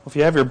If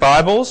you have your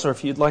Bibles, or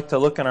if you'd like to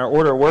look in our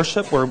order of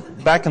worship, we're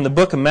back in the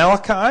book of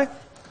Malachi.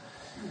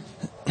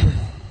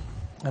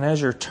 And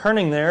as you're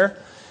turning there,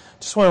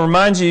 just want to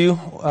remind you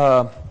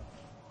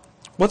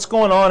what's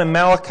going on in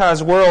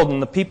Malachi's world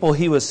and the people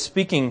he was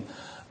speaking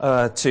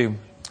to.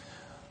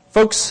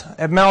 Folks,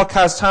 at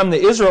Malachi's time, the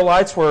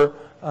Israelites were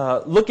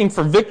looking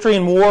for victory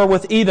in war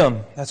with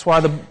Edom. That's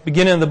why the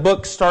beginning of the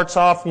book starts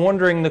off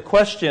wondering the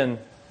question,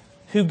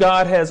 who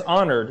God has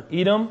honored,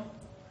 Edom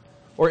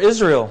or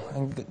Israel?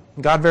 And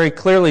God very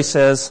clearly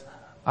says,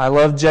 I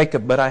love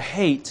Jacob, but I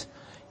hate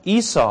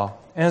Esau.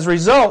 And as a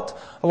result,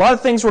 a lot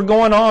of things were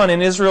going on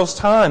in Israel's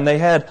time. They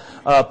had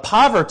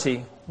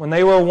poverty when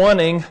they were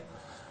wanting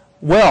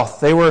wealth.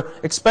 They were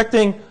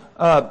expecting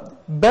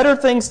better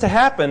things to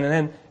happen.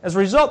 And as a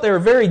result, they were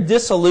very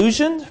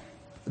disillusioned.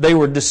 They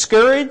were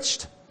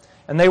discouraged.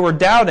 And they were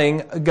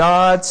doubting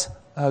God's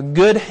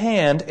good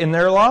hand in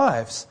their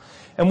lives.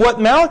 And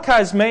what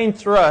Malachi's main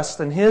thrust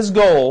and his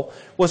goal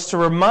was to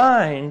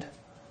remind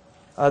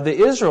the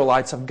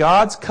Israelites of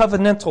God's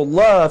covenantal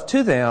love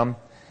to them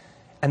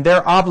and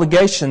their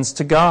obligations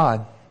to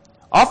God.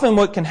 Often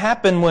what can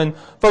happen when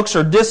folks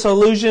are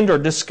disillusioned or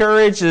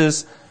discouraged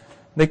is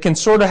they can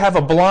sort of have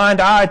a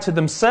blind eye to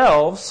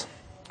themselves,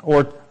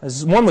 or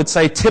as one would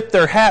say, tip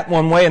their hat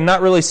one way and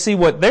not really see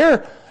what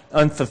they're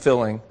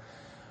unfulfilling.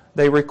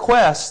 They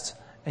request,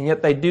 and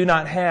yet they do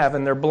not have,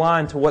 and they're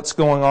blind to what's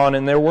going on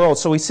in their world.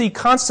 So we see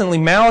constantly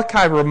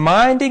Malachi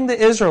reminding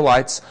the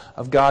Israelites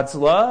of God's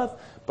love,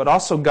 but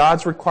also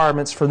God's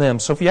requirements for them.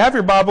 So if you have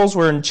your Bibles,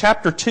 we're in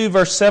chapter 2,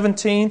 verse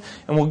 17,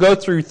 and we'll go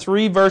through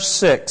 3, verse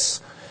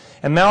 6.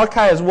 And Malachi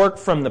has worked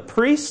from the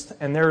priests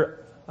and their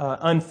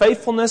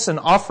unfaithfulness and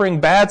offering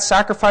bad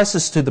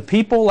sacrifices to the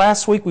people.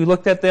 Last week we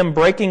looked at them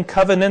breaking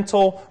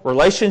covenantal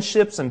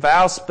relationships and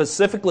vows,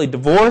 specifically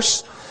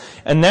divorce.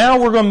 And now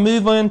we're going to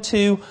move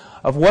into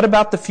of what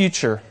about the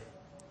future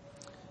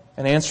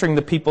and answering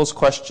the people's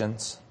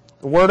questions.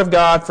 The Word of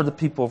God for the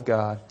people of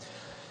God.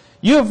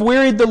 You have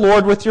wearied the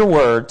Lord with your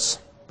words,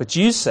 but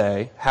you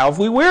say, how have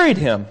we wearied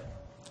Him?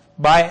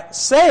 By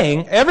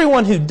saying,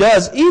 everyone who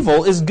does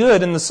evil is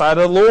good in the sight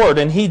of the Lord,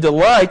 and He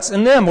delights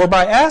in them. Or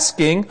by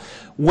asking,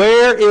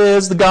 where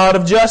is the God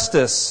of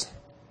justice?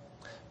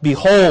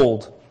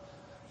 Behold,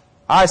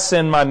 I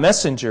send my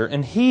messenger,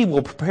 and he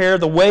will prepare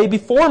the way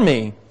before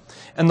me.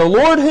 And the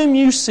Lord whom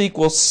you seek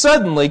will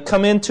suddenly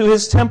come into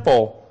His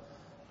temple,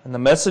 and the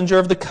messenger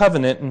of the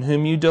covenant in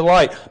whom you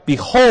delight.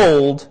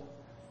 Behold,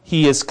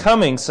 He is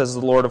coming, says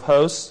the Lord of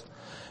hosts.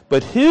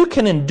 But who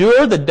can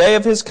endure the day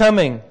of His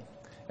coming?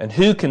 And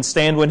who can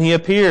stand when He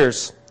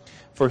appears?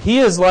 For He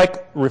is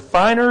like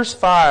refiner's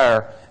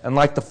fire, and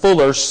like the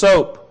fuller's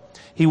soap.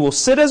 He will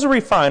sit as a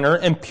refiner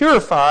and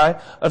purify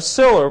of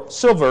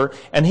silver,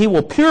 and He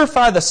will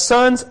purify the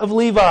sons of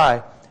Levi,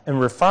 and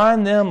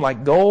refine them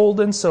like gold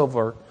and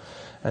silver.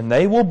 And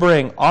they will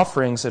bring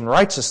offerings in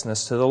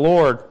righteousness to the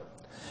Lord.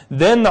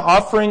 Then the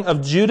offering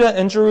of Judah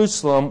and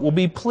Jerusalem will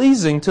be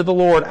pleasing to the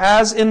Lord,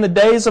 as in the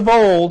days of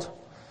old,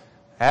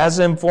 as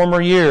in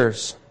former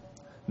years.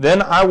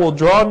 Then I will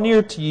draw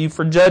near to you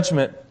for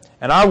judgment,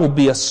 and I will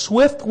be a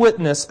swift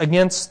witness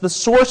against the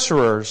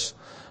sorcerers,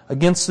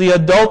 against the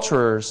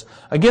adulterers,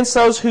 against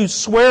those who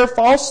swear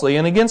falsely,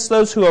 and against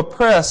those who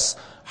oppress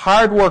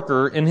hired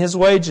worker in his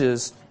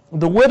wages,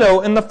 the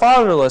widow and the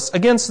fatherless,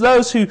 against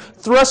those who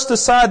thrust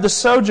aside the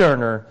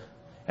sojourner,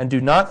 and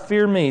do not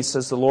fear me,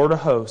 says the Lord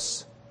of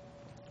hosts.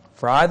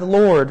 For I, the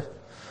Lord,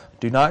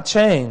 do not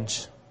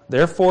change.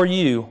 Therefore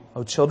you,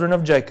 O children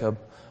of Jacob,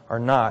 are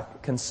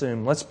not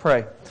consumed. Let's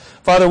pray.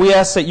 Father, we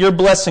ask that your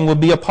blessing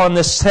would be upon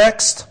this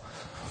text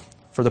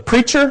for the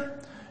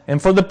preacher and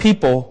for the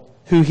people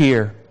who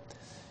hear.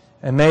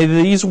 And may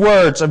these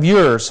words of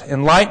yours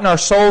enlighten our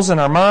souls and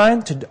our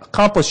mind to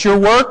accomplish your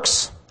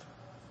works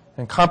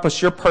and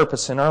accomplish your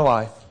purpose in our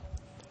life.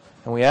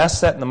 And we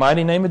ask that in the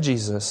mighty name of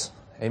Jesus.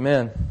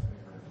 Amen.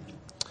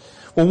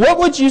 Well, what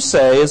would you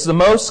say is the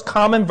most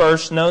common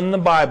verse known in the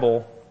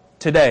Bible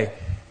today?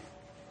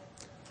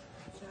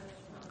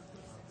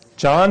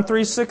 John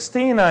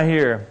 3:16, I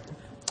hear.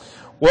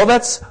 Well,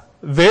 that's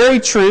very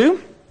true.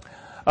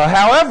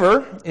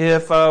 However,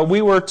 if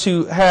we were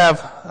to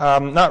have,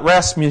 not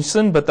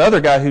Rasmussen, but the other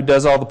guy who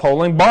does all the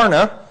polling,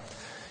 Barna,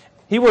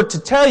 he were to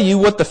tell you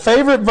what the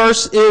favorite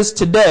verse is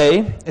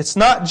today, it's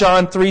not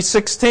John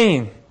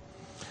 3:16.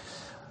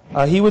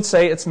 He would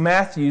say it's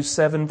Matthew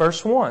 7,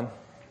 verse 1.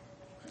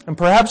 And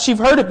perhaps you've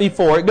heard it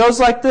before. It goes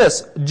like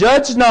this: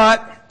 judge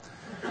not,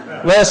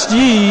 lest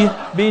ye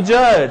be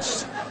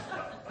judged.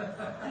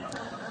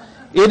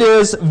 It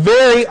is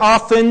very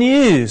often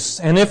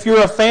used. And if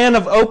you're a fan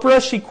of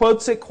Oprah, she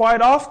quotes it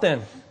quite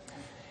often.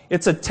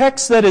 It's a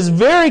text that is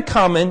very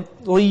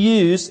commonly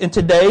used in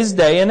today's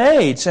day and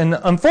age. And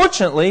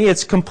unfortunately,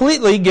 it's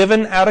completely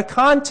given out of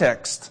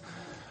context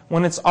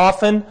when it's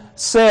often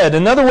said.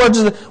 In other words,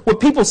 what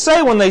people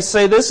say when they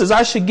say this is,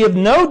 I should give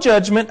no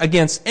judgment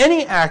against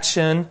any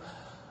action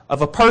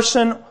of a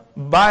person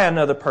by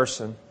another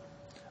person.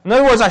 In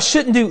other words, I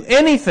shouldn't do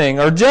anything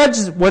or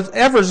judge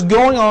whatever's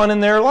going on in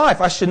their life.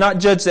 I should not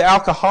judge the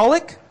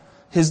alcoholic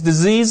His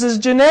disease is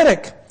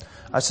genetic.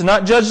 I should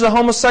not judge the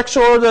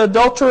homosexual or the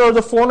adulterer or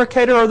the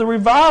fornicator or the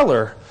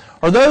reviler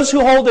or those who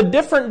hold a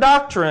different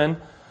doctrine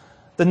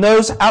than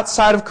those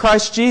outside of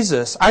Christ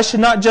Jesus. I should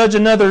not judge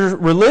another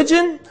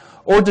religion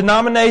or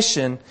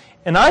denomination,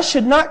 and I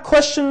should not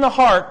question the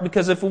heart,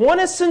 because if one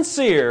is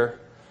sincere,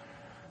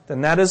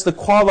 then that is the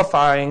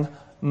qualifying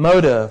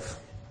motive.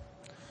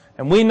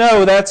 And we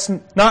know that's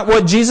not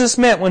what Jesus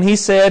meant when He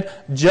said,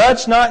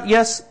 "Judge not,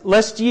 yes,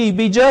 lest ye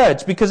be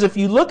judged." Because if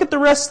you look at the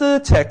rest of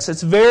the text,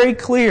 it's very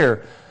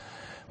clear.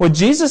 What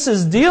Jesus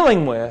is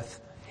dealing with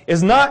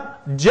is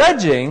not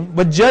judging,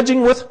 but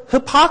judging with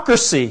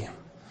hypocrisy.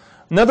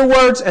 In other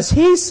words, as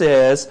He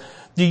says,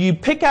 do you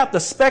pick out the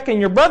speck in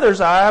your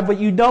brother's eye, but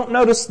you don't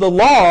notice the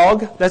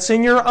log that's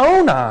in your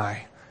own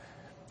eye?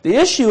 The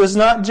issue is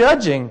not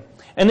judging.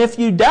 And if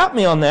you doubt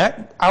me on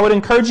that, I would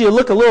encourage you to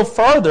look a little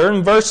farther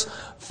in verse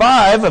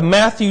 5 of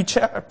Matthew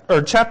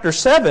chapter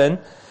 7,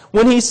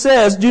 when He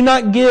says, "Do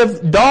not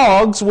give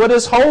dogs what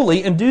is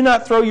holy, and do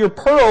not throw your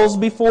pearls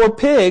before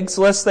pigs,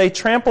 lest they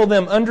trample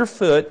them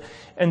underfoot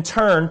and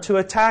turn to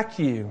attack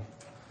you."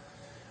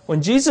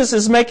 When Jesus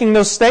is making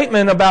those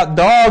statements about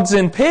dogs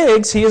and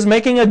pigs, He is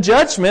making a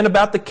judgment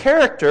about the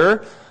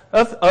character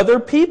of other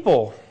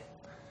people.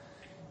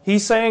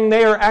 He's saying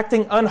they are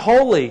acting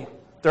unholy.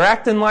 They're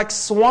acting like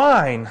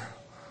swine.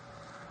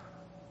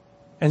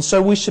 And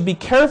so we should be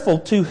careful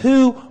to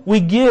who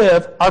we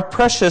give our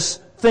precious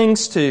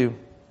things to.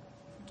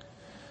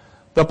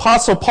 The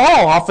Apostle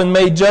Paul often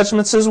made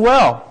judgments as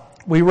well.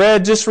 We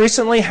read just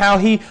recently how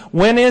he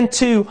went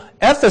into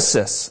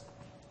Ephesus.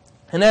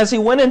 And as he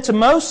went into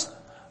most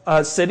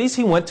cities,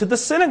 he went to the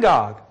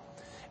synagogue.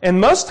 And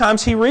most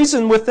times he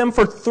reasoned with them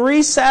for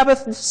 3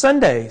 Sabbath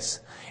Sundays.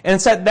 And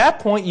it's at that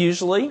point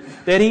usually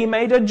that he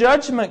made a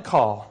judgment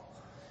call.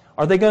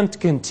 Are they going to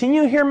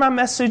continue to hear my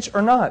message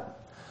or not?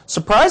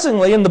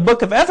 Surprisingly, in the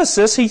book of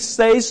Ephesus, he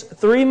stays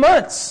 3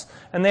 months.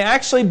 And they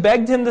actually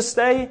begged him to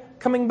stay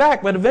coming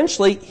back. But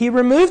eventually, he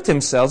removed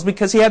himself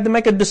because he had to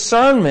make a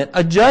discernment,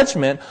 a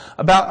judgment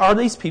about, are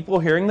these people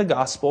hearing the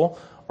gospel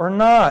or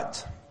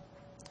not?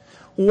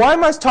 Why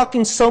am I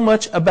talking so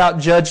much about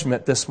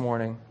judgment this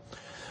morning?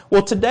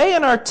 Well, today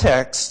in our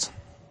text,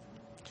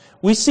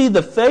 we see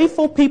the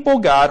faithful people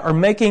of God are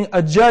making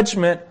a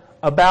judgment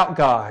about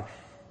God.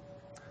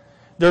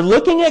 They're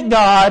looking at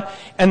God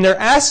and they're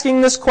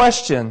asking this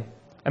question.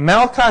 And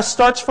Malachi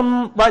starts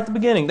from right at the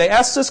beginning. They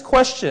ask this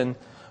question,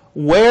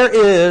 where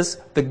is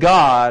the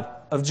God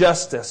of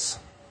justice?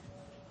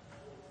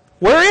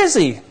 Where is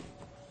He?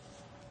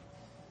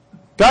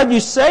 God, you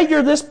say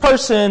you're this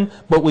person,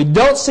 but we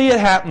don't see it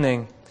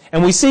happening.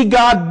 And we see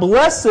God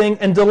blessing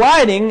and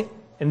delighting,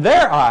 in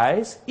their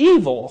eyes,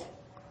 evil.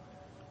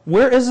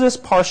 Where is this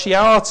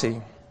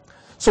partiality?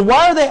 So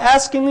why are they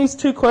asking these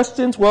 2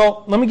 questions?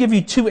 Well, let me give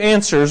you 2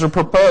 answers or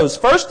propose.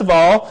 First of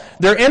all,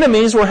 their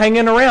enemies were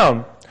hanging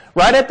around.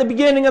 Right at the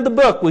beginning of the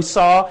book, we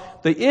saw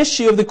the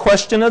issue of the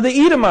question of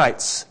the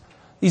Edomites.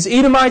 These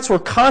Edomites were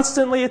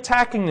constantly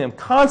attacking them,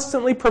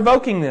 constantly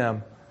provoking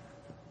them.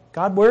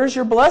 God, where is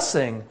your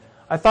blessing?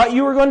 I thought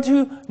you were going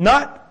to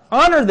not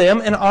honor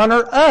them and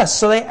honor us.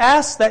 So they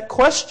asked that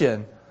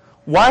question.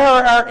 Why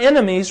are our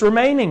enemies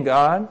remaining,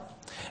 God?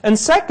 And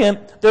second,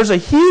 there's a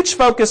huge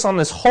focus on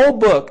this whole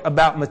book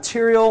about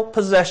material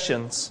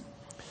possessions.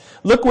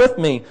 Look with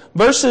me.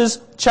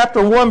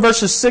 Chapter 1,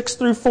 verses 6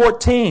 through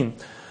 14.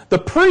 The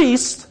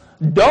priests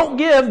don't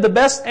give the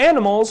best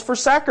animals for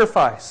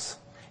sacrifice.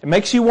 It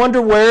makes you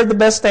wonder where the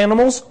best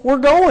animals were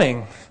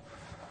going.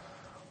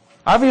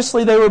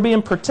 Obviously, they were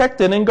being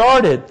protected and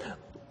guarded.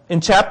 In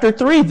chapter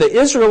 3, the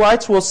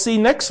Israelites, we'll see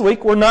next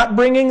week, were not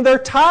bringing their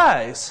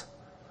tithes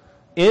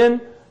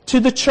into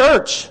the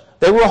church.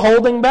 They were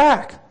holding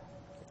back.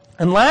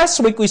 And last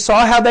week we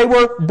saw how they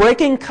were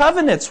breaking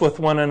covenants with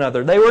one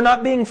another. They were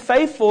not being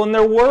faithful in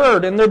their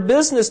word and their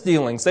business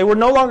dealings. They were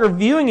no longer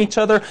viewing each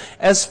other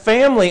as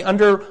family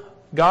under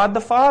God the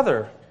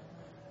Father.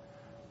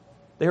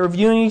 They were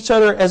viewing each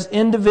other as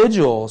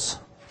individuals.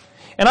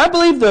 And I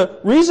believe the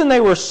reason they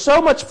were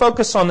so much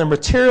focused on their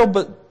material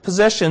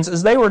possessions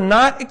is they were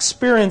not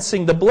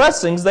experiencing the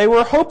blessings they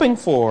were hoping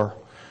for.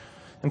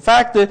 In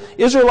fact, the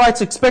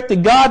Israelites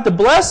expected God to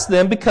bless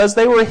them because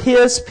they were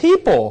His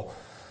people.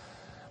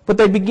 But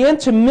they began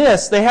to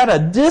miss. They had a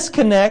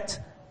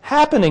disconnect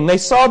happening. They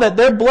saw that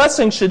their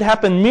blessing should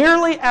happen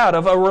merely out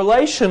of a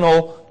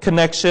relational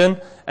connection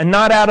and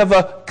not out of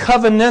a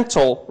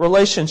covenantal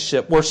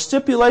relationship where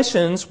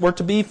stipulations were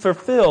to be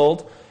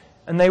fulfilled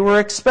and they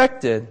were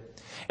expected.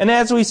 And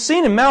as we've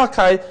seen in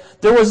Malachi,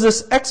 there was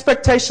this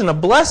expectation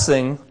of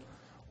blessing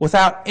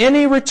without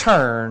any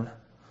return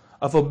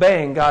of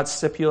obeying God's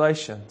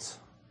stipulations.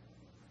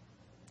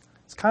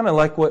 It's kind of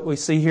like what we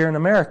see here in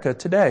America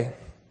today.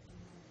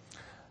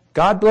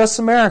 God bless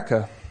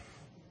America,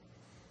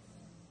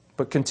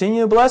 but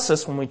continue to bless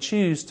us when we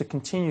choose to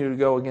continue to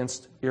go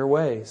against your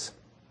ways.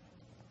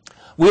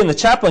 We in the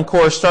chaplain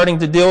corps are starting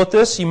to deal with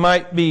this. You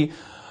might be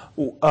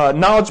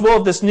knowledgeable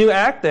of this new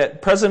act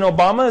that President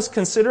Obama is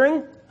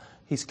considering.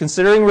 He's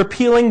considering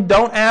repealing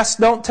Don't Ask,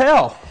 Don't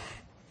Tell.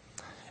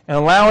 and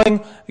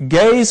allowing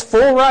gays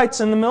full rights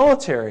in the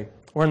military,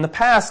 where in the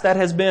past that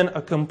has been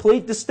a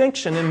complete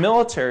distinction in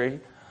military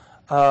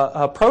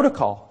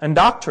protocol and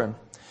doctrine.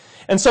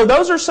 And so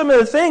those are some of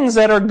the things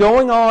that are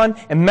going on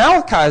in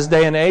Malachi's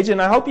day and age,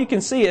 and I hope you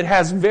can see it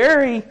has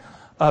very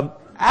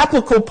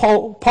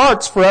applicable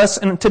parts for us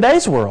in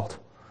today's world.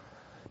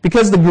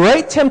 Because the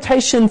great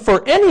temptation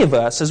for any of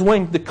us is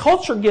when the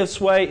culture gives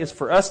way is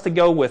for us to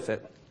go with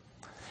it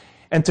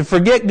and to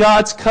forget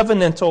God's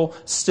covenantal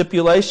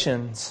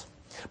stipulations.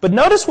 But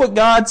notice what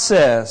God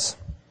says.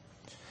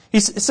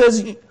 He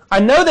says, I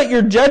know that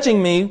you're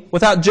judging me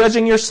without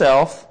judging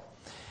yourself.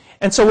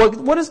 And so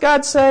what does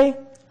God say?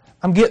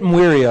 I'm getting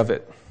weary of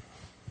it.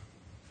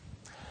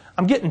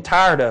 I'm getting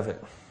tired of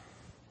it.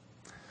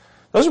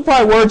 Those are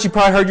probably words you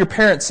probably heard your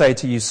parents say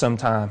to you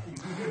sometime.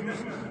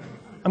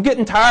 I'm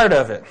getting tired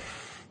of it.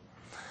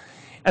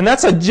 And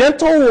that's a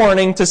gentle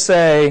warning to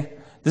say,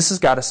 this has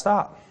got to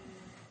stop.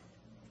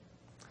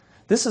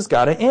 This has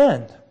got to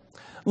end.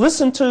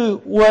 Listen to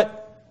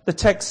what the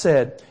text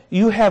said.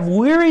 You have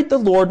wearied the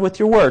Lord with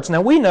your words.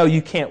 Now we know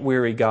you can't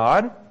weary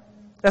God.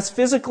 That's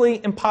physically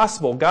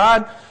impossible.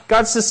 God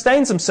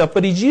sustains Himself,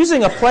 but He's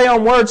using a play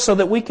on words so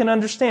that we can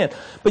understand.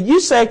 But you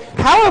say,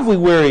 how have we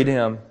wearied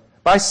Him?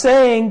 By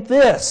saying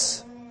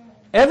this,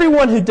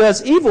 everyone who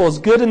does evil is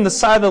good in the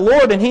sight of the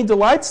Lord, and He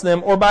delights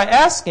them, or by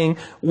asking,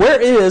 where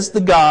is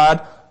the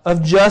God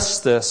of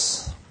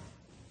justice?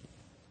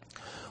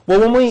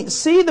 Well, when we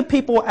see the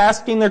people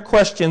asking their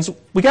questions,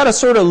 we got to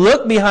sort of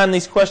look behind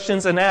these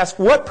questions and ask,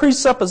 what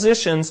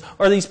presuppositions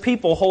are these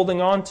people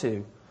holding on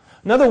to?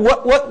 In other words,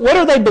 what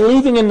are they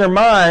believing in their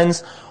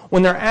minds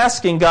when they're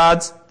asking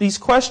God these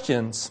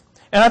questions?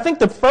 And I think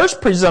the first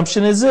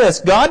presumption is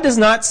this: God does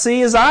not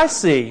see as I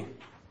see.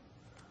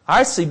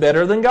 I see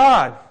better than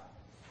God.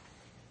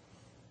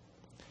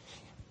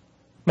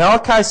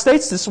 Malachi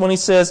states this when he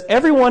says,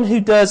 everyone who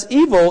does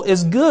evil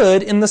is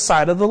good in the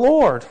sight of the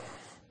Lord.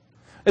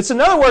 It's in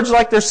other words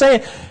like they're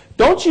saying,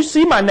 don't you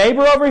see my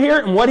neighbor over here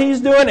and what he's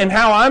doing and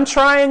how I'm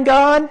trying,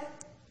 God?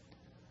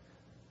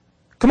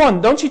 Come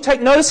on, don't you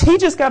take notice? He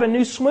just got a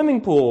new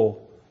swimming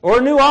pool or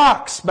a new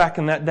ox back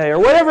in that day or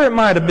whatever it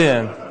might have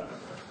been.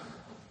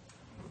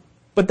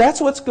 But that's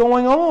what's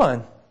going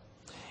on.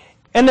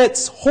 And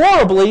it's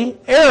horribly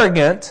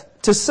arrogant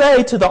to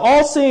say to the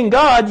all-seeing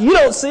God, you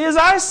don't see as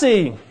I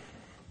see.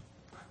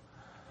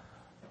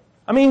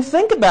 I mean,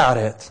 think about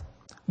it.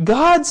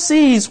 God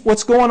sees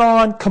what's going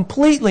on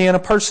completely in a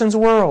person's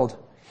world.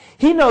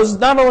 He knows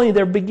not only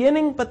their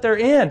beginning, but their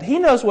end. He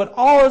knows what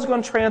all is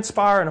going to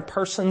transpire in a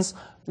person's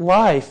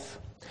life.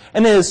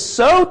 And it is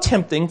so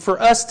tempting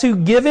for us to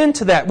give in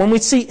to that when we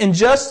see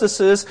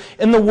injustices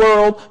in the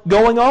world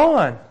going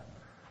on.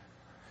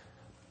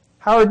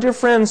 Our dear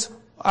friends,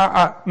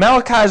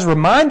 Malachi's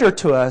reminder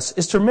to us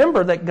is to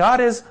remember that God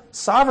is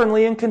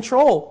sovereignly in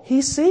control.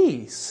 He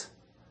sees.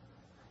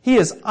 He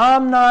is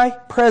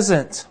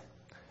omnipresent.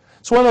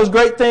 It's one of those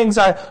great things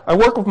I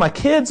work with my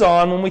kids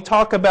on when we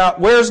talk about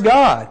where's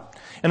God.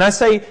 And I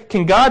say,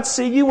 can God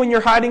see you when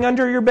you're hiding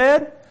under your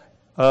bed?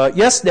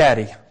 Yes,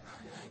 Daddy.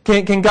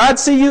 Can God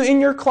see you in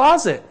your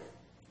closet?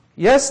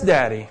 Yes,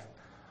 Daddy.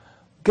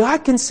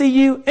 God can see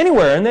you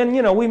anywhere. And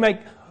then, we make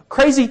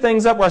crazy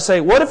things up where I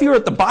say, what if you were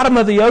at the bottom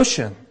of the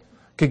ocean?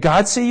 Could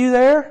God see you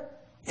there?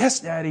 Yes,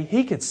 Daddy.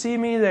 He could see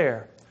me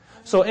there.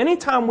 So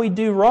anytime we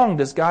do wrong,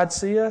 does God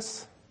see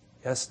us?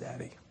 Yes,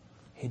 Daddy.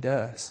 He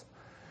does.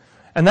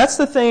 And that's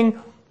the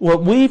thing,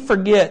 what we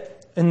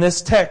forget in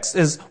this text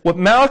is what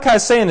Malachi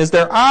is saying is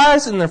their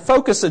eyes and their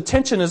focus,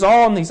 attention is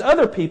all on these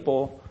other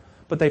people,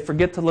 but they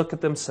forget to look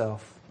at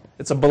themselves.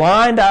 It's a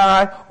blind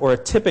eye or a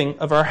tipping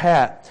of our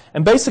hat.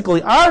 And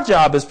basically our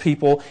job as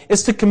people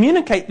is to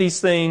communicate these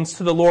things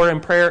to the Lord in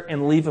prayer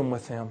and leave them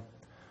with Him.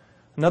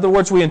 In other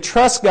words, we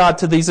entrust God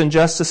to these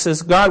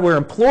injustices. God, we're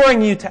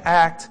imploring you to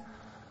act,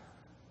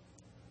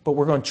 but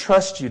we're going to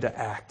trust you to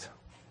act.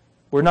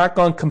 We're not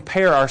going to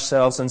compare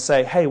ourselves and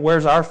say, hey,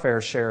 where's our fair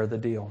share of the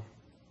deal?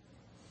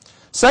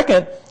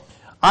 Second,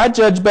 I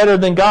judge better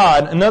than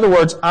God. In other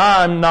words,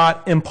 I'm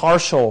not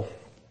impartial.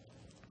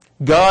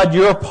 God,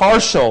 you're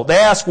partial. They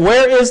ask,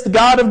 where is the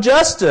God of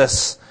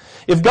justice?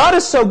 If God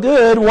is so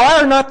good,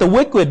 why are not the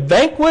wicked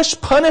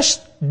vanquished,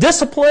 punished,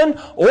 disciplined,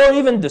 or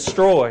even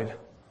destroyed?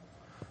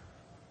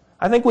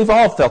 I think we've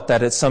all felt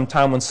that at some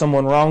time when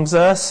someone wrongs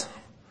us.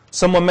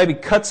 Someone maybe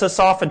cuts us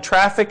off in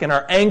traffic and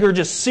our anger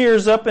just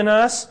sears up in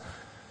us.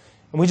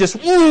 And we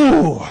just,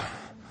 ooh.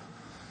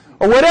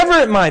 Or whatever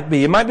it might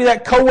be. It might be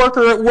that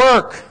coworker at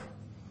work.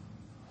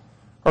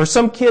 Or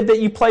some kid that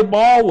you play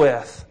ball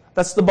with.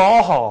 That's the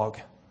ball hog.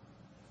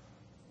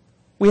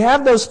 We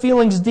have those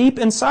feelings deep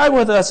inside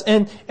with us.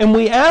 And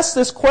we ask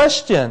this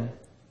question.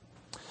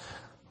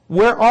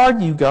 Where are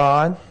you,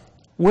 God?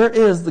 Where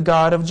is the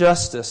God of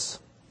justice?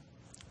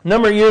 A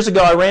number of years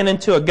ago, I ran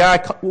into a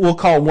guy we'll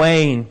call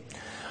Wayne.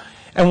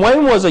 And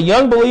Wayne was a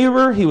young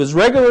believer. He was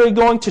regularly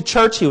going to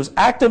church. He was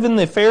active in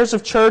the affairs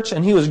of church,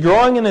 and he was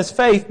growing in his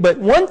faith. But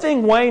one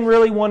thing Wayne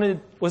really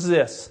wanted was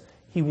this.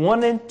 He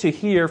wanted to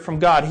hear from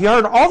God. He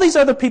heard all these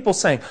other people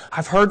saying,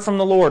 I've heard from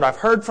the Lord. I've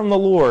heard from the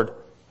Lord.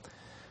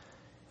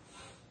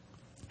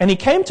 And he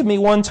came to me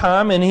one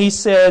time and he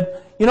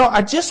said,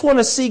 I just want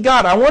to see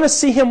God. I want to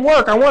see Him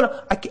work. I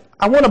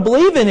want to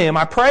believe in Him.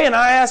 I pray and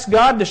I ask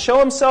God to show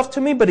Himself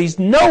to me, but He's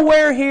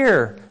nowhere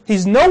here.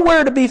 He's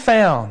nowhere to be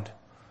found.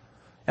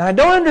 And I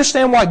don't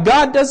understand why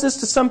God does this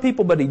to some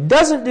people, but He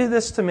doesn't do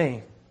this to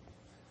me.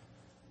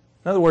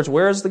 In other words,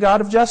 where is the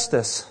God of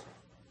justice?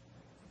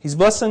 He's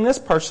blessing this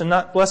person,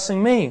 not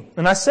blessing me.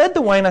 And I said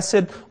to Wayne,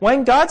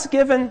 Wayne, God's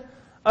given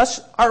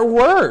us our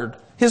word,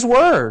 His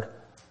word.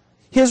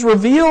 His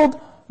revealed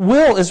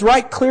will is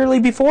right clearly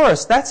before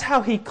us. That's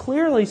how He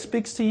clearly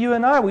speaks to you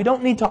and I. We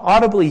don't need to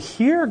audibly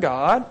hear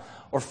God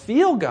or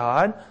feel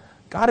God.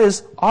 God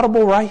is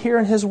audible right here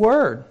in His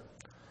word.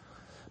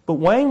 But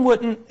Wayne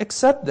wouldn't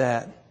accept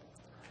that.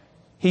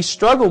 He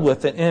struggled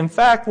with it. And in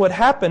fact, what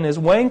happened is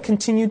Wayne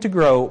continued to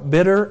grow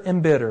bitter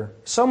and bitter.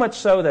 So much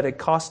so that it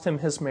cost him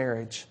his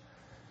marriage.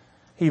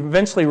 He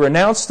eventually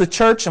renounced the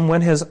church and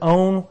went his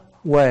own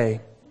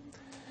way.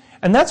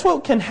 And that's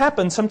what can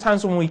happen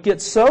sometimes when we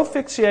get so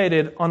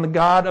fixated on the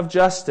God of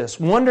justice,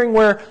 wondering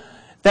where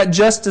that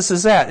justice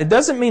is at. It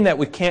doesn't mean that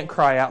we can't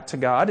cry out to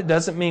God. It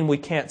doesn't mean we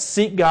can't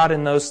seek God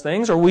in those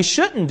things, or we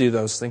shouldn't do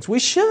those things. We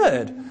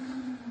should.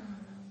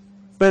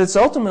 But it's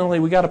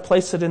ultimately we got to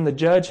place it in the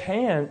judge's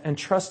hand and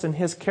trust in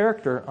His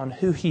character on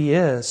who He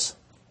is.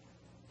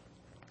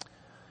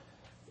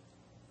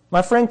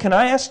 My friend, can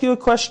I ask you a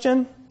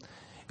question?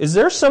 Is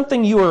there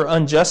something you are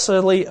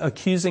unjustly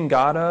accusing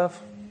God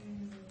of?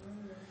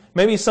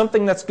 Maybe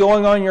something that's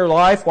going on in your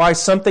life, why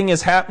something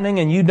is happening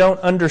and you don't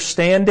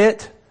understand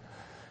it.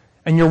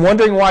 And you're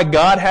wondering why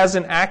God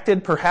hasn't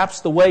acted perhaps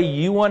the way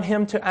you want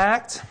Him to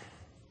act.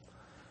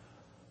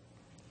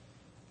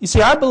 You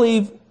see, I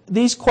believe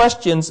these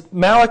questions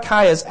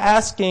Malachi is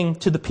asking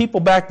to the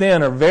people back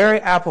then are very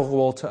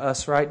applicable to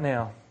us right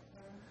now.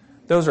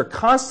 Those are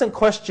constant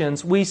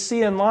questions we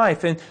see in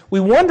life, and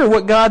we wonder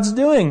what God's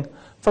doing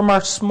from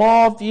our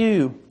small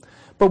view.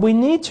 But we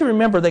need to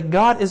remember that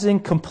God is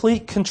in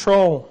complete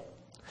control.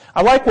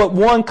 I like what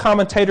one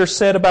commentator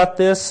said about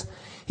this.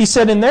 He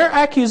said, in their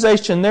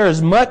accusation, there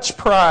is much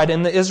pride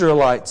in the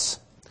Israelites.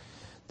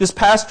 This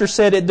pastor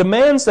said, it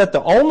demands that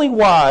the only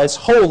wise,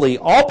 holy,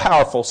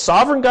 all-powerful,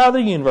 sovereign God of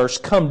the universe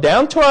come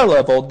down to our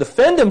level,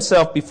 defend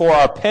Himself before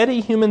our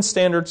petty human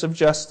standards of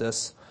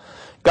justice.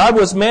 God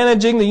was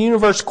managing the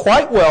universe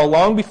quite well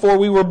long before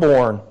we were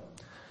born.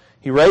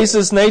 He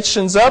raises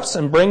nations up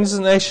and brings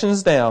the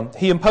nations down.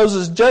 He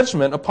imposes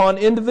judgment upon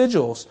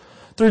individuals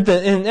through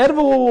the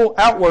inevitable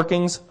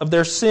outworkings of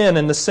their sin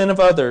and the sin of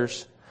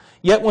others.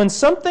 Yet when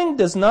something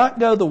does not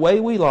go the way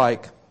we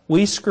like,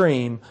 we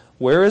scream,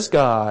 where is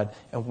God,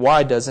 and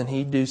why doesn't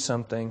He do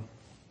something?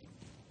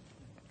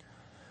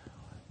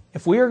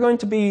 If we are going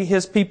to be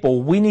His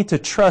people, we need to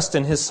trust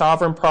in His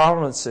sovereign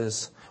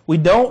promises. We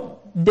don't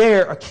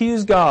dare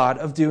accuse God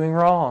of doing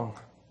wrong.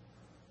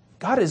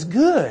 God is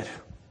good.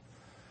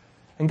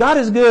 And God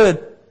is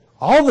good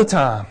all the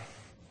time.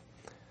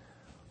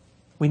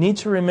 We need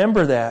to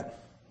remember that.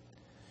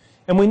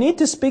 And we need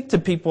to speak to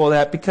people of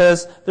that,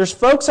 because there's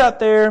folks out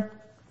there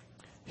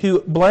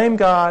who blame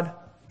God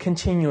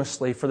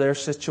continuously for their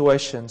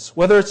situations.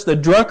 Whether it's the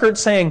drunkard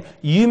saying,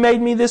 you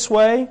made me this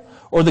way,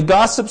 or the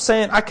gossip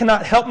saying, I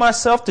cannot help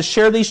myself to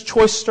share these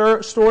choice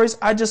stories.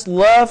 I just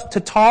love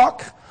to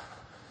talk.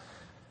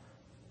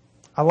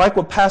 I like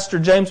what Pastor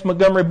James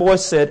Montgomery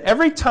Boyce said.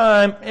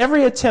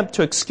 Every attempt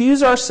to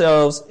excuse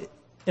ourselves,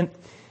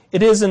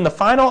 it is in the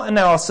final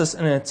analysis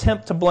an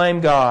attempt to blame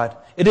God.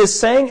 It is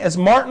saying, as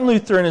Martin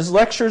Luther in his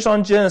lectures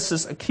on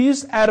Genesis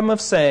accused Adam of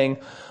saying,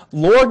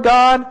 Lord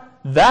God,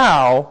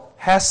 Thou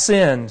hast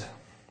sinned.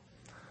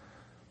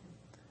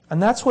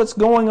 And that's what's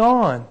going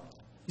on.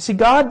 You see,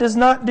 God does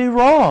not do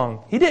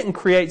wrong. He didn't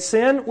create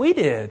sin. We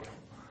did.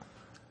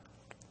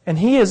 And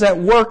He is at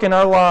work in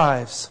our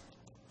lives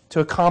to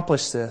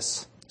accomplish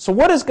this. So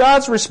what is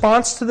God's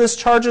response to these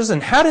charges,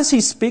 and how does He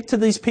speak to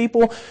these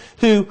people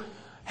who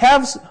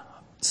have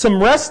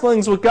some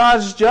wrestlings with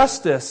God's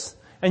justice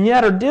and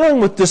yet are dealing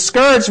with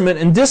discouragement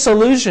and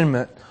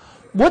disillusionment?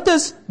 What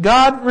does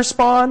God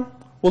respond?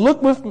 Well,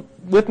 look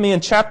with me in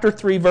chapter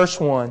 3, verse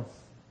 1.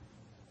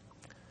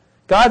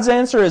 God's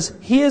answer is,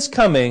 He is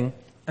coming,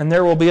 and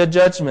there will be a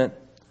judgment.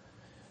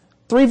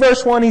 3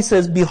 verse 1, He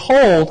says,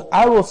 Behold,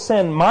 I will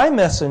send my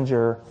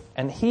messenger,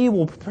 and he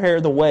will prepare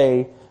the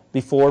way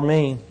before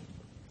me.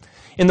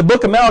 In the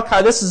book of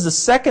Malachi, this is the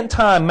second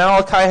time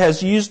Malachi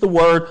has used the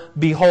word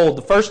behold.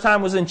 The first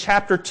time was in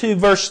chapter 2,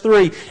 verse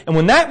 3. And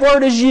when that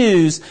word is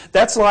used,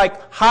 that's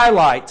like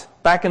highlight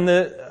back in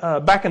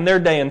their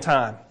day and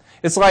time.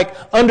 It's like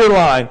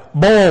underline,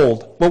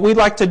 bold, what we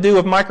like to do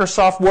with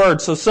Microsoft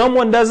Word so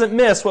someone doesn't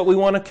miss what we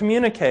want to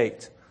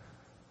communicate.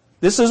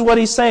 This is what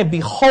He's saying.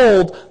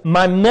 Behold,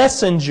 my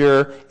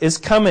messenger is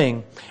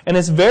coming. And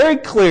it's very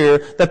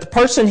clear that the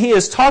person He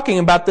is talking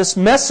about, this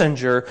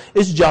messenger,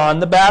 is John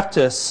the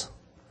Baptist.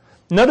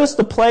 Notice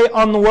the play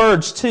on the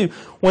words too.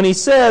 When He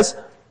says,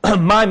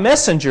 my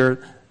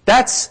messenger,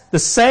 that's the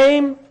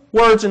same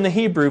words in the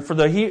Hebrew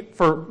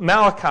for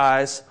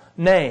Malachi's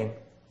name.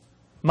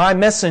 My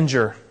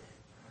messenger.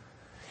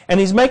 And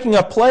he's making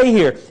a play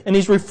here. And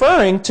he's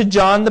referring to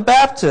John the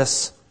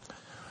Baptist.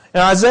 In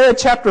Isaiah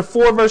chapter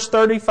 4, verse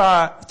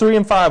 3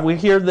 and 5, we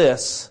hear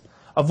this.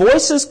 A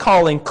voice is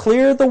calling,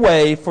 clear the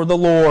way for the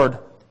Lord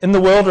in the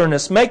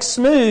wilderness. Make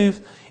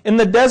smooth in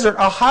the desert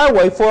a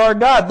highway for our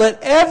God.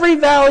 Let every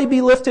valley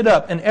be lifted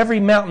up and every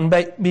mountain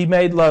be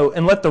made low.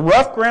 And let the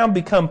rough ground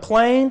become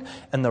plain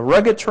and the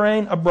rugged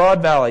terrain a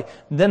broad valley.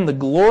 Then the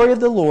glory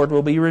of the Lord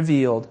will be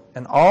revealed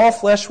and all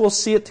flesh will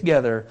see it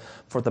together.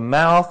 For the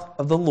mouth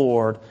of the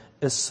Lord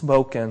is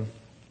spoken.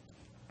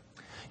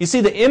 You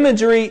see, the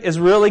imagery is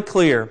really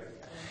clear.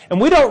 And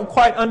we don't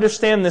quite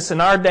understand this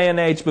in our day and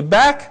age. But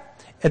back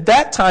at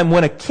that time,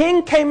 when a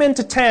king came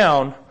into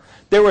town,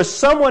 there was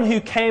someone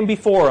who came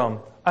before him.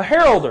 A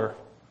heralder.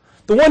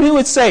 The one who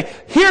would say,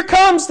 here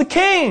comes the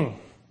king.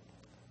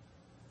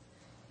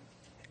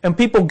 And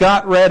people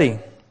got ready.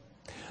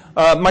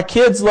 My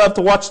kids love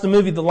to watch the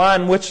movie The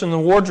Lion, Witch, and the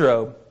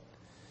Wardrobe.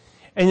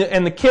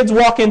 And the kids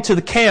walk into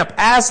the camp,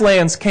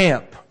 Aslan's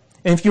camp.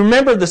 And if you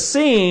remember the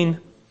scene,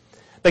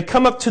 they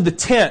come up to the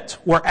tent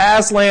where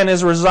Aslan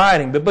is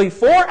residing. But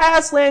before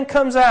Aslan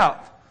comes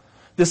out,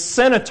 the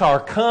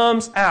centaur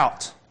comes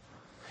out.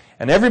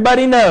 And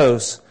everybody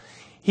knows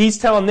he's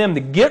telling them to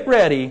get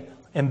ready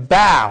and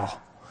bow,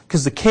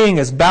 because the king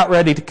is about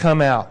ready to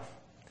come out.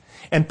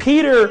 And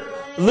Peter,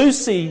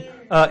 Lucy,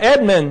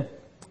 Edmund,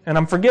 and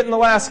I'm forgetting the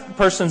last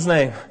person's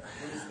name.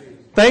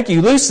 Thank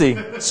you, Lucy,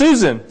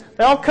 Susan.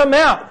 They all come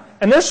out,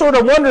 and they're sort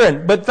of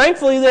wondering, but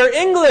thankfully they're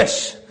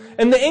English.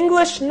 And the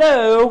English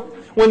know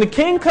when the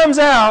king comes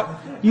out,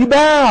 you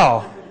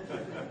bow.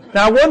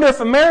 Now I wonder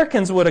if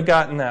Americans would have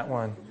gotten that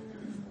one.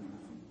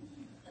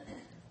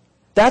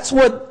 That's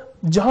what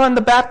John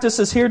the Baptist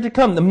is here to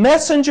come. The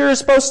messenger is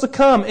supposed to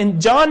come.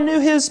 And John knew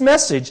his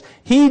message.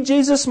 He,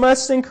 Jesus,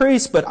 must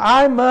increase, but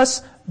I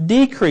must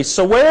decrease.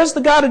 So where is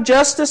the God of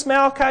justice,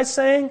 Malachi is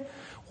saying?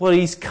 Well,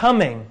 He's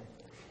coming.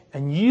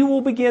 And you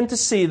will begin to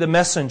see the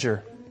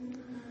messenger.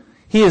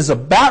 He is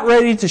about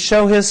ready to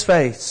show His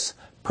face.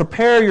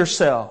 Prepare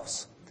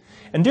yourselves.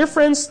 And dear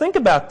friends, think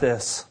about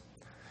this.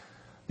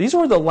 These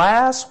were the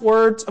last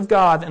words of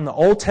God in the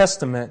Old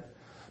Testament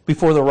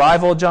before the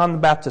arrival of John the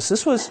Baptist.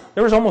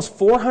 There was almost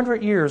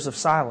 400 years of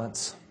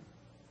silence.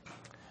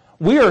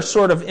 We are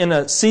sort of in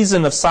a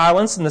season of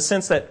silence in the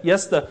sense that,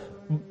 yes, the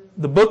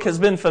book has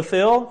been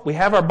fulfilled. We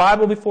have our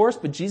Bible before us,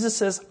 but Jesus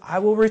says, I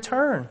will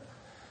return.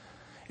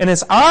 And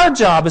it's our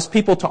job as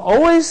people to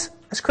always,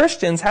 as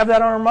Christians, have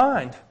that on our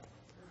mind.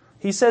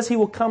 He says He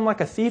will come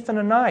like a thief in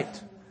the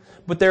night.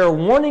 But there are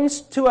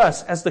warnings to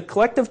us as the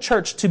collective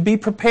church to be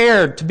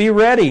prepared, to be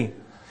ready.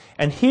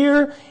 And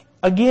here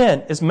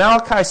again, is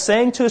Malachi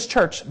saying to his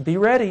church, be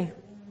ready.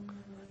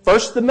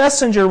 First the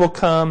messenger will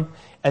come,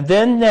 and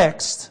then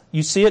next,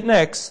 you see it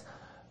next,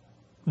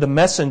 the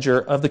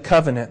messenger of the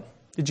covenant.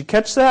 Did you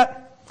catch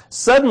that?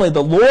 Suddenly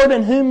the Lord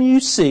in whom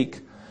you seek,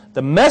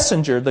 the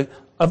messenger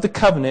of the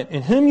covenant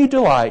in whom you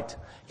delight,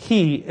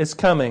 He is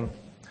coming.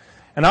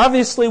 And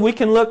obviously we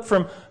can look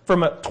from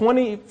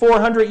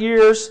 2,400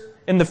 years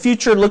in the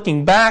future,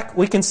 looking back,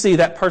 we can see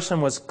that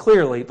person was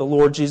clearly the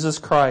Lord Jesus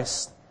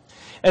Christ.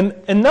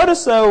 And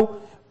notice,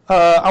 though,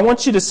 I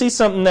want you to see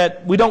something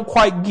that we don't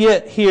quite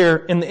get here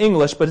in the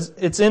English, but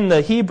it's in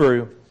the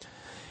Hebrew.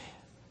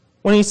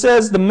 When he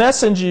says, the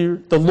messenger,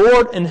 the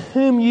Lord in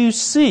whom you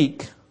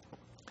seek,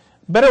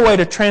 a better way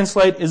to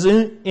translate is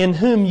in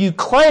whom you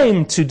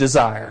claim to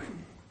desire.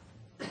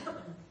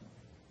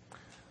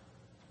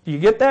 Do you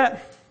get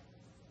that?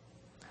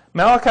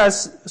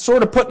 Malachi's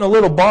sort of putting a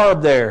little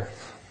barb there.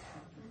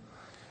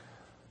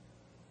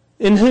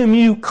 In whom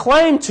you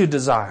claim to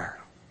desire.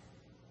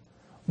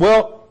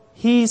 Well,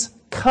 He's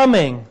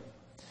coming.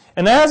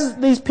 And as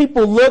these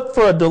people look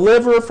for a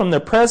deliverer from their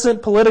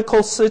present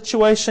political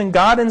situation,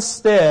 God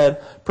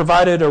instead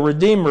provided a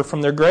redeemer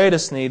from their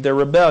greatest need, their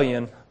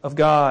rebellion of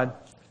God.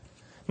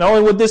 Not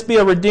only would this be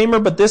a redeemer,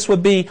 but this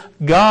would be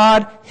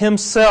God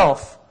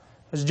Himself.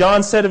 As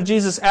John said of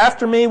Jesus,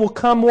 after me will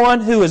come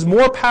one who is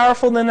more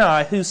powerful than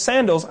I, whose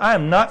sandals I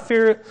am not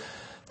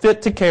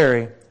fit to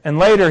carry. And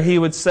later He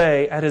would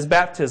say at His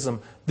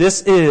baptism,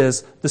 this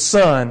is the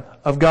Son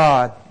of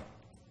God.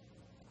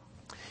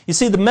 You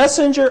see, the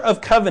messenger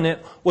of covenant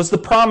was the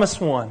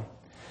promised one.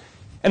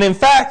 And in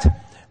fact,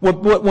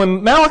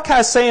 when Malachi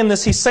is saying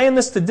this, he's saying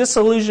this to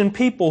disillusioned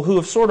people who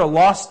have sort of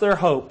lost their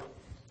hope.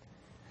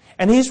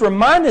 And he's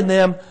reminding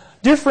them,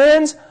 dear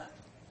friends,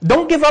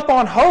 don't give up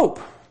on hope.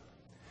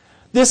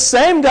 This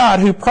same God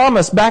who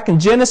promised back in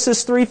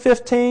Genesis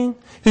 3:15,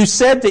 who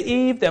said to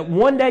Eve that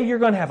one day you're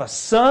going to have a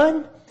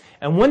son,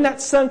 and when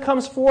that son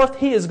comes forth,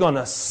 He is going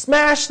to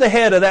smash the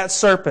head of that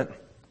serpent.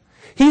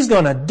 He's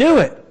going to do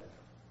it.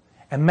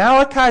 And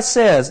Malachi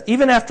says,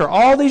 even after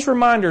all these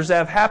reminders that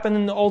have happened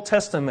in the Old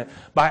Testament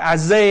by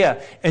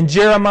Isaiah and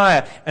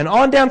Jeremiah and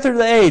on down through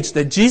the age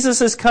that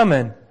Jesus is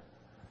coming,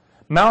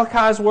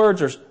 Malachi's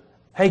words are,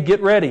 hey,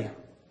 get ready.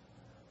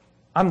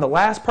 I'm the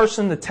last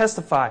person to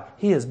testify.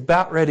 He is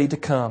about ready to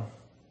come.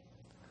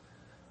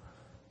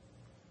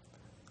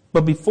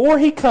 But before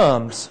He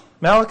comes,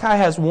 Malachi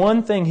has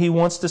one thing he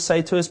wants to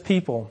say to his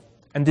people.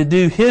 and to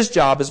do His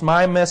job as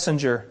my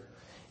messenger.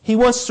 He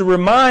wants to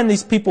remind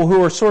these people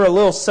who are sort of a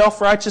little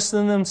self-righteous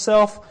in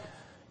themselves.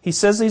 He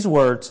says these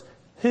words,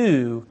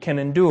 who can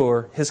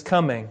endure His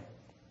coming?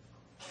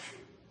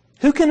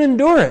 Who can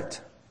endure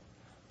it?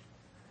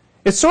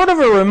 It's sort of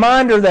a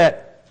reminder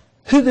that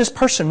who this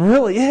person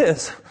really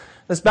is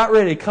that's about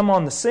ready to come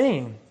on the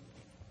scene.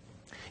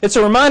 It's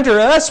a reminder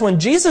to us when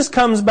Jesus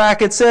comes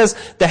back, it says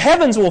the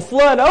heavens will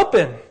flood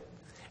open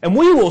and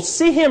we will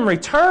see Him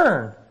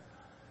return.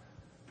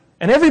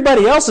 And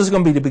everybody else is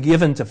going to be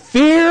given to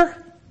fear.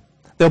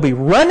 They'll be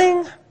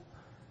running.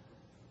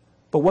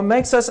 But what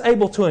makes us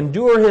able to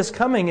endure His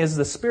coming is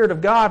the Spirit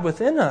of God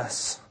within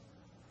us,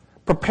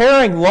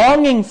 preparing,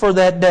 longing for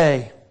that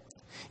day.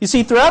 You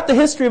see, throughout the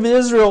history of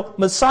Israel,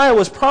 Messiah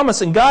was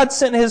promised, and God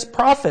sent His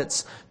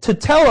prophets to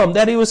tell them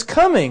that He was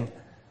coming.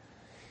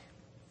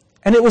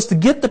 And it was to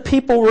get the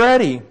people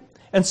ready.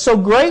 And so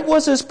great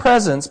was His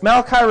presence.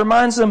 Malachi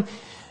reminds them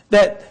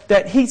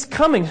that He's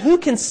coming. Who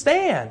can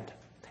stand?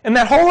 And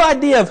that whole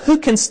idea of who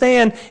can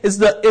stand is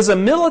a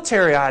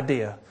military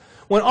idea.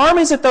 When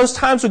armies at those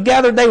times would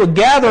gather, they would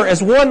gather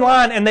as one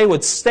line and they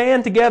would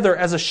stand together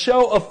as a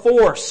show of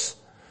force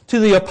to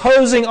the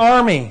opposing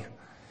army.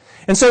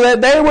 And so that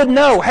they would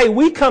know, hey,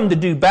 we come to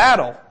do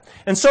battle.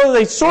 And so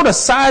they sort of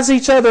size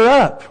each other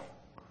up.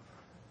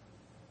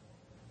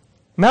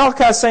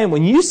 Malachi is saying,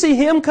 when you see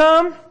Him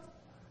come,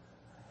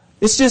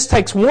 it just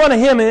takes one of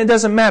Him, and it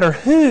doesn't matter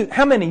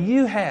how many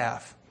you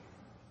have.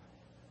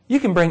 You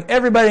can bring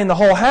everybody in the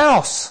whole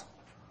house.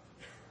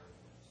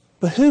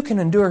 But who can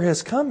endure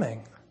His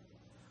coming?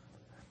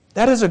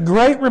 That is a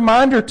great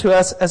reminder to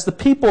us as the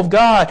people of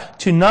God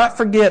to not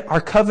forget our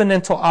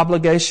covenantal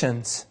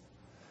obligations.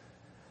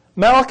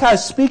 Malachi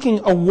is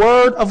speaking a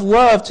word of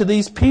love to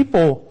these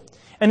people.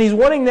 And he's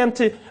wanting them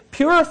to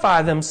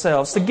purify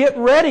themselves, to get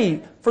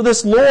ready for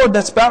this Lord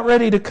that's about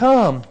ready to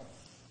come.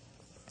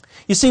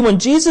 You see, when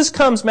Jesus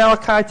comes,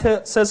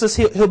 Malachi says this,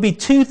 He'll be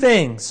two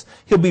things.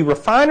 He'll be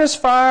refiner's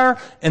fire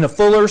and a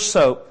fuller's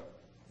soap.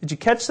 Did you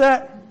catch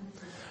that?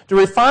 The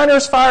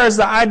refiner's fire is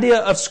the idea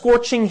of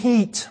scorching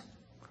heat.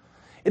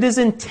 It is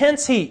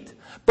intense heat,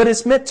 but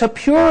it's meant to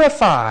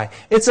purify.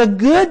 It's a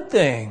good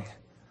thing.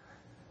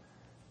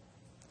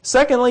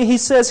 Secondly, he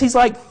says he's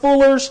like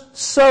fuller's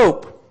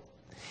soap.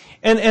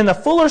 And the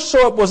fuller's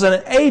soap was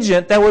an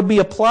agent that would be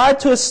applied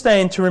to a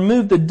stain to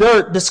remove the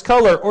dirt,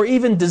 discolor, or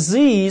even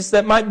disease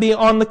that might be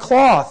on the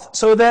cloth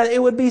so that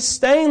it would be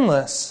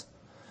stainless.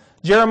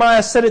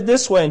 Jeremiah said it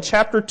this way in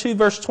chapter 2,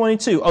 verse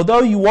 22.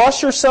 Although you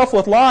wash yourself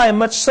with lye and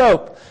much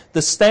soap,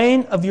 the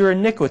stain of your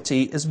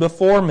iniquity is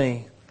before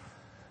me.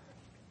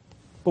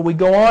 But we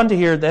go on to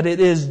hear that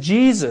it is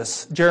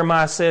Jesus,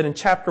 Jeremiah said in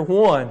chapter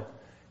 1,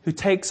 who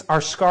takes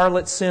our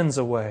scarlet sins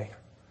away.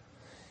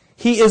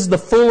 He is the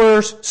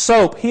fuller's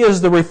soap. He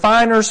is the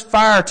refiner's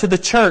fire to the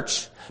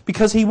church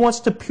because He wants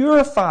to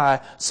purify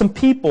some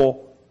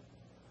people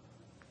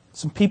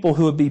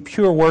who would be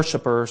pure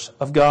worshipers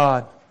of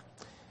God.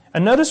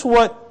 And notice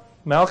what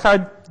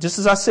Malachi, just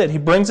as I said, he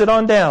brings it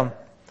on down.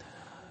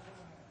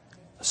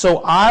 So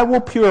I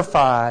will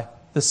purify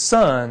the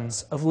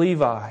sons of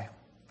Levi.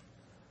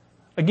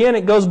 Again,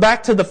 it goes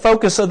back to the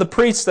focus of the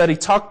priests that he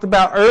talked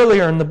about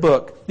earlier in the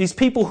book. These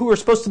people who are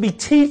supposed to be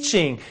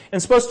teaching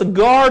and supposed to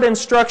guard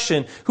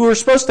instruction, who are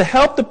supposed to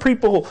help the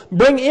people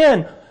bring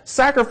in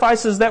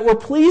sacrifices that were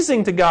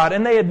pleasing to God,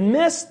 and they had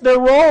missed their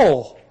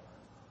role.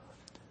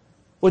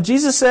 What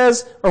Jesus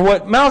says, or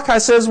what Malachi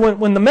says,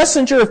 when the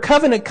messenger of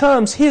covenant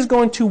comes, he is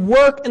going to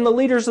work in the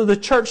leaders of the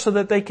church so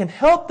that they can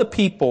help the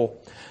people,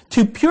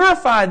 to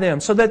purify them,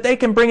 so that they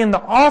can bring in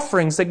the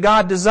offerings that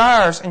God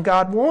desires and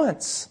God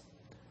wants.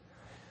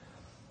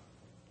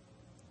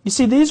 You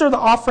see, these are the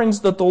offerings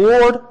that the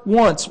Lord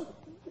wants.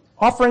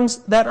 Offerings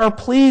that are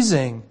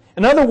pleasing.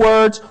 In other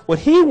words, what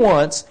He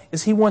wants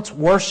is He wants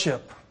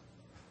worship.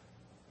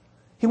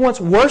 He wants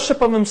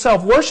worship of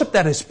Himself. Worship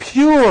that is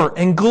pure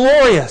and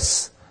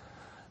glorious.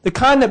 The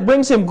kind that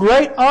brings Him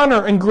great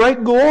honor and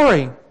great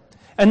glory.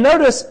 And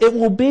notice, it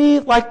will be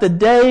like the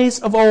days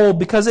of old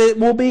because it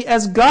will be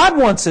as God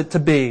wants it to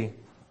be.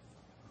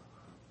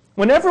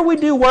 Whenever we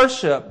do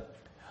worship,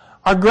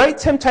 our great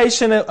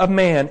temptation of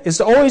man is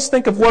to always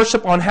think of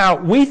worship on how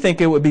we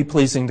think it would be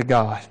pleasing to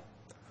God.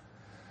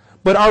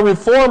 But our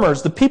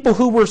reformers, the people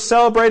who we're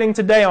celebrating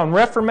today on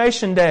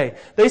Reformation Day,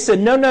 they said,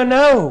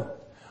 no.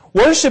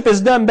 Worship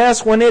is done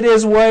best when it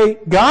is the way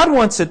God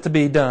wants it to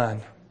be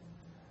done.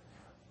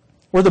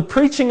 Where the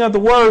preaching of the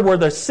Word, where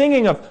the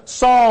singing of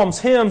psalms,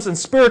 hymns, and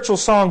spiritual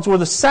songs, where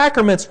the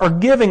sacraments are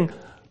given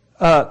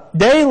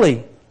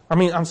during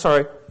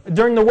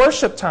the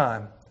worship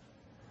time.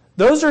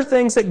 Those are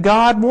things that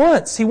God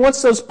wants. He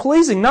wants those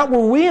pleasing, not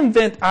where we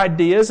invent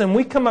ideas and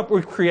we come up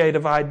with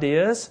creative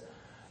ideas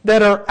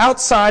that are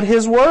outside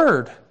His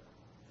Word.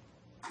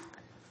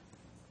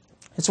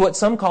 It's what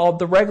some call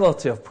the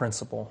regulative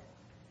principle.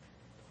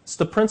 It's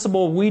the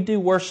principle we do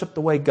worship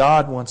the way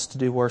God wants to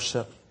do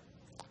worship.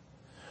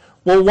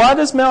 Well, why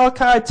does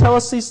Malachi tell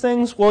us these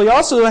things? Well, he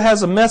also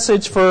has a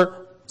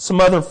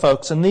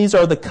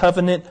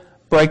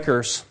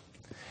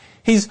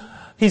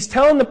He He's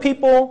telling the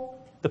people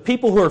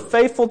who are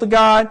faithful to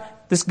God,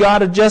 this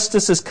God of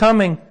justice is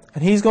coming.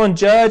 And He's going to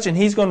judge, and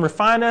He's going to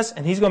refine us,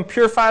 and He's going to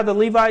purify the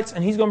Levites,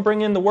 and He's going to bring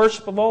in the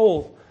worship of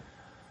old.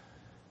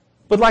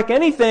 But like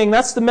anything,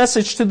 that's the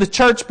message to the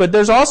church, but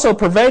there's also a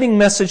pervading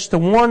message to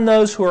warn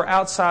those who are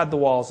outside the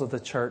walls of the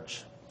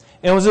church.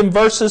 And it was in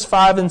verses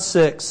 5 and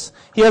 6.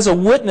 He has a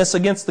witness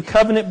against the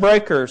covenant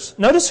breakers.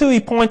 Notice who he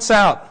points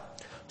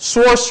out.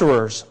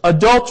 Sorcerers,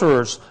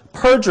 adulterers,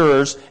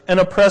 perjurers,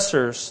 and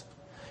oppressors.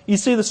 You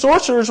see, the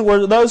sorcerers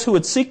were those who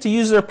would seek to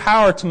use their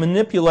power to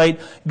manipulate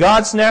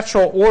God's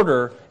natural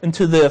order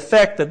into the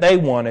effect that they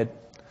wanted.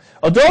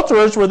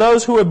 Adulterers were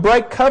those who would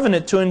break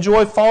covenant to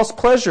enjoy false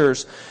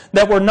pleasures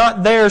that were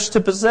not theirs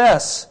to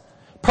possess.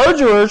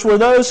 Perjurers were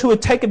those who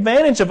would take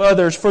advantage of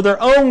others for their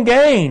own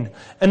gain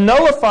and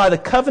nullify the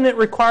covenant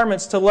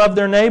requirements to love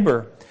their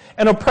neighbor.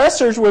 And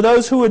oppressors were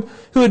those who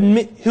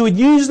would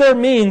use their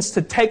means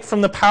to take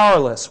from the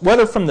powerless,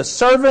 whether from the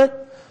servant,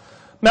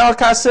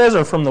 Malachi says,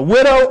 or from the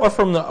widow, or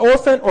from the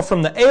orphan, or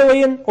from the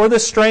alien, or the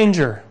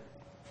stranger.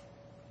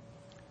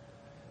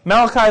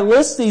 Malachi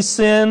lists these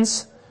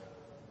sins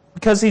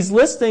because he's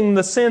listing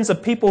the sins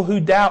of people who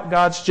doubt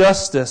God's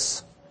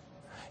justice.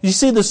 You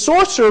see, the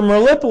sorcerer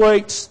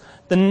manipulates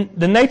the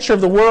nature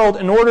of the world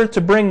in order to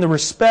bring the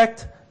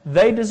respect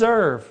they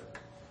deserve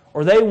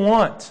or they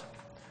want.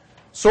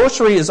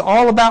 Sorcery is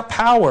all about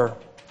power.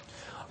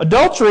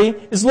 Adultery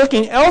is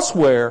looking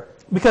elsewhere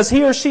because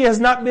he or she has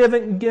not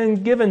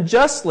been given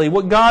justly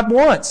what God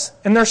wants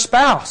in their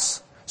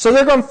spouse. So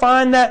they're going to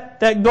find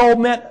that goal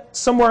met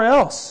somewhere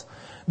else.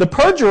 The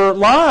perjurer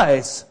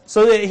lies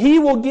so that he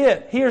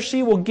or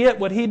she will get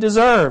what he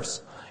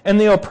deserves. And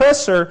the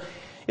oppressor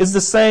is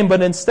the same,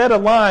 but instead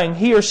of lying,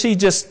 he or she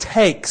just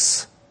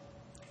takes.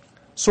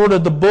 Sort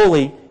of the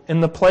bully in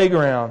the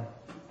playground.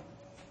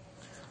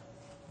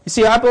 You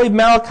see, I believe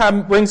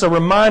Malachi brings a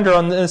reminder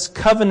on this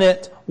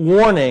covenant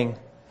warning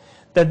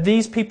that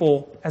these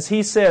people, as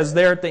he says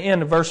there at the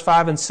end of verse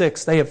 5 and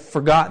 6, they have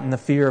forgotten the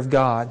fear of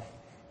God.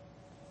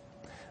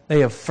 They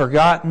have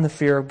forgotten the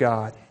fear of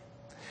God.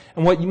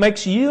 And what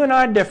makes you and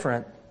I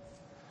different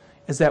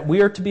is that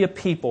we are to be a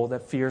people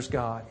that fears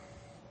God.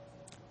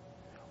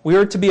 We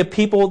are to be a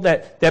people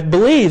that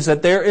believes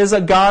that there is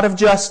a God of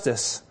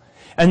justice.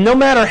 And no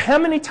matter how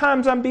many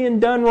times I'm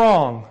being done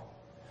wrong,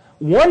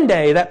 one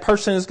day that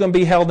person is going to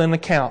be held in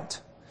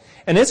account.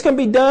 And it's going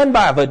to be done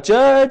by a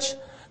judge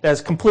that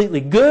is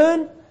completely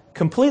good,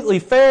 completely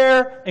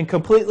fair, and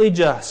completely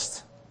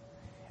just.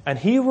 And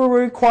he will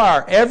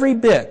require every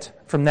bit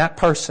from that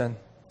person.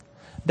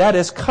 That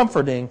is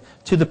comforting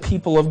to the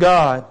people of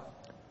God.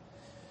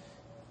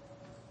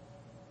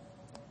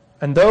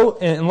 And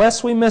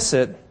unless we miss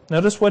it,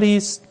 notice what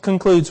he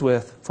concludes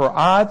with. For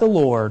I, the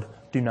Lord,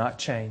 do not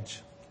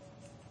change.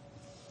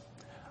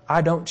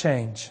 I don't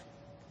change.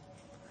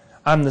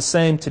 I'm the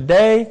same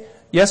today,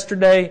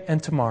 yesterday,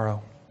 and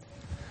tomorrow.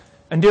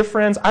 And dear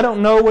friends, I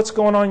don't know what's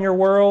going on in your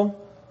world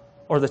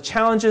or the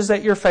challenges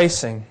that you're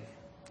facing.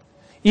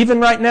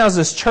 Even right now, as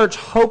this church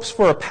hopes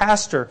for a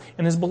pastor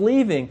and is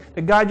believing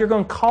that, God, you're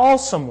going to call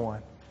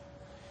someone.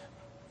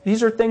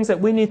 These are things that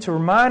we need to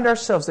remind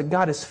ourselves that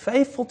God is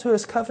faithful to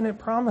His covenant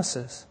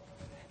promises.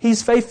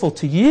 He's faithful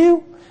to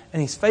you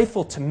and He's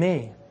faithful to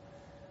me.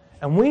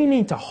 And we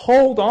need to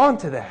hold on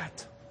to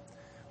that.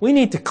 We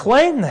need to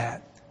claim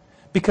that.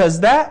 Because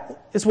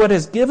that is what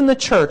has given the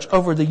church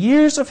over the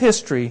years of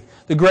history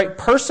the great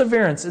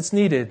perseverance it's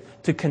needed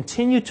to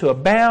continue to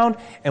abound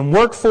and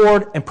work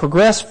forward and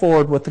progress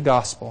forward with the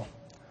gospel.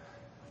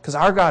 Because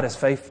our God is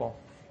faithful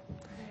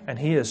and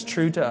He is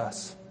true to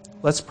us.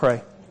 Let's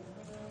pray.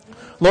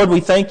 Lord, we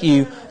thank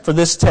You for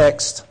this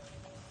text.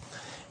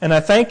 And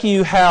I thank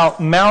You how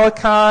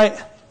Malachi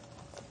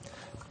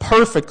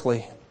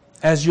perfectly,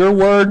 as Your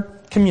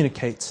word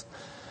communicates,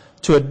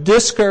 to a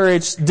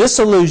discouraged,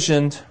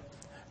 disillusioned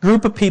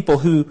group of people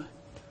who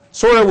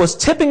sort of was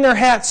tipping their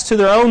hats to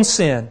their own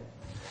sin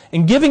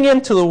and giving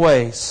in to the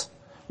ways,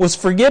 was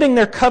forgetting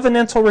their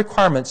covenantal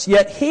requirements.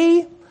 Yet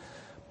He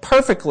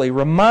perfectly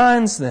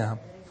reminds them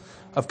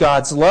of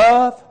God's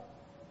love,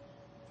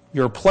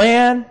 Your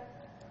plan,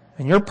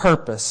 and Your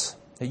purpose.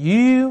 That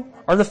You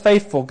are the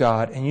faithful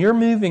God and You're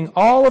moving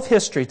all of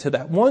history to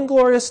that one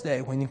glorious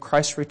day when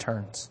Christ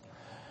returns.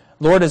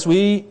 Lord, as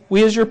we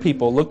as Your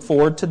people look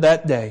forward to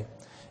that day,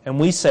 and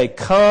we say,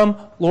 come,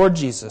 Lord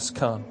Jesus,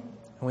 come.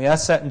 And we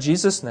ask that in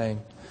Jesus'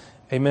 name.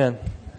 Amen.